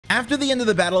After the end of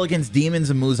the battle against Demons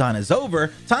and Muzan is over,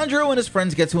 Tanjiro and his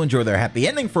friends get to enjoy their happy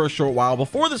ending for a short while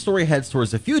before the story heads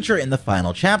towards the future in the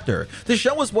final chapter, to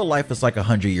show us what life is like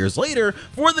 100 years later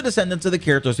for the descendants of the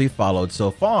characters we followed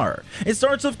so far. It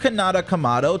starts with Kanata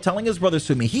Kamado telling his brother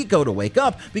Sumihiko to wake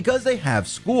up because they have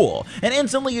school, and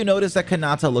instantly you notice that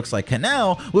Kanata looks like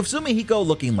Kanao, with Sumihiko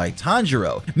looking like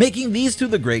Tanjiro, making these two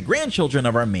the great-grandchildren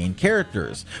of our main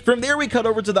characters. From there we cut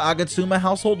over to the Agatsuma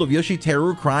household of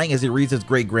Yoshiteru crying as he reads his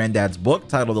great-granddad's book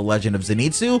titled The Legend of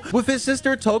Zenitsu, with his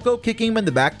sister Touko kicking him in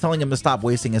the back, telling him to stop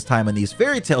wasting his time on these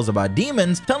fairy tales about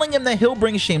demons, telling him that he'll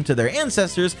bring shame to their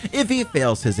ancestors if he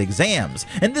fails his exams.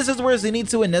 And this is where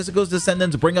Zenitsu and Nezuko's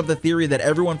descendants bring up the theory that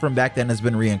everyone from back then has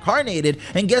been reincarnated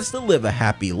and gets to live a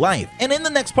happy life. And in the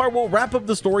next part we'll wrap up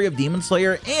the story of Demon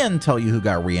Slayer and tell you who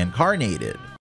got reincarnated.